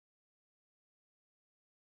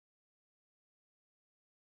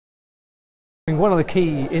One of the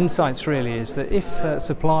key insights really is that if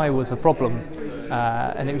supply was a problem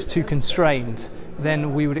and it was too constrained,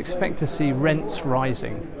 then we would expect to see rents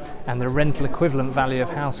rising and the rental equivalent value of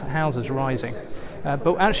houses rising.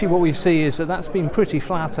 But actually what we see is that that's been pretty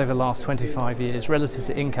flat over the last 25 years relative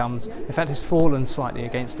to incomes. In fact, it's fallen slightly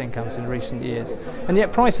against incomes in recent years. And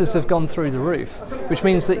yet prices have gone through the roof, which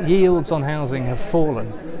means that yields on housing have fallen,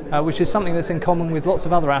 which is something that's in common with lots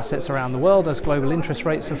of other assets around the world. As global interest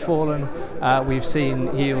rates have fallen, we've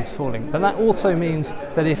seen yields falling. But that also means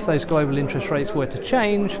that if those global interest rates were to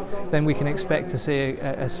change, then we can expect to see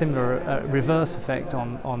a similar reverse effect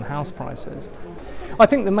on house prices. I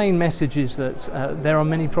think the main message is that there are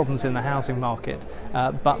many problems in the housing market,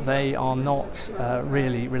 but they are not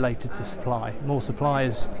really related to supply. More supply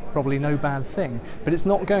is probably no bad thing, but it's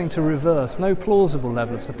not going to reverse. No plausible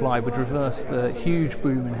level of supply would reverse the huge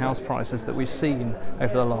boom in house prices that we've seen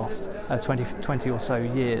over the last 20 or so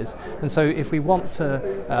years. And so if we want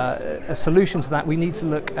a solution to that, we need to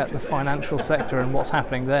look at the financial sector and what's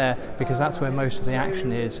happening there, because that's where most of the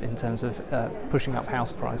action is in terms of pushing up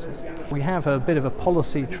house prices. We have a bit of a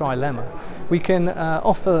policy trilemma. We can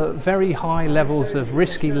offer very high levels of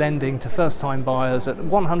risky lending to first-time buyers at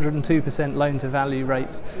 102% loan-to-value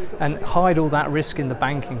rates and hide all that risk in the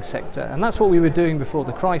banking sector. And that's what we were doing before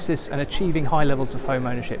the crisis and achieving high levels of home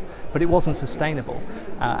ownership, but it wasn't sustainable.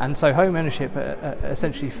 And so home ownership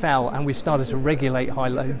essentially fell, and we started to regulate high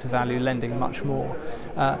loan-to-value lending much more.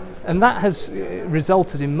 And that has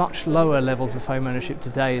resulted in much lower levels of home ownership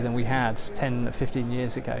today than we had 10 or 15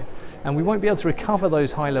 years ago. And we won't be able to recover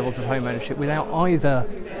those high levels of home ownership without either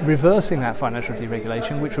reversing that financial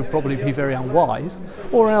deregulation, which would probably be very unwise,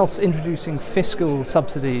 or else introducing fiscal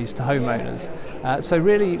subsidies to homeowners. So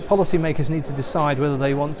really policymakers need to decide whether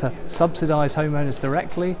they want to subsidise homeowners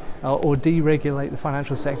directly or deregulate the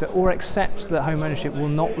financial sector, or accept that home ownership will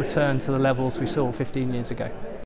not return to the levels we saw 15 years ago.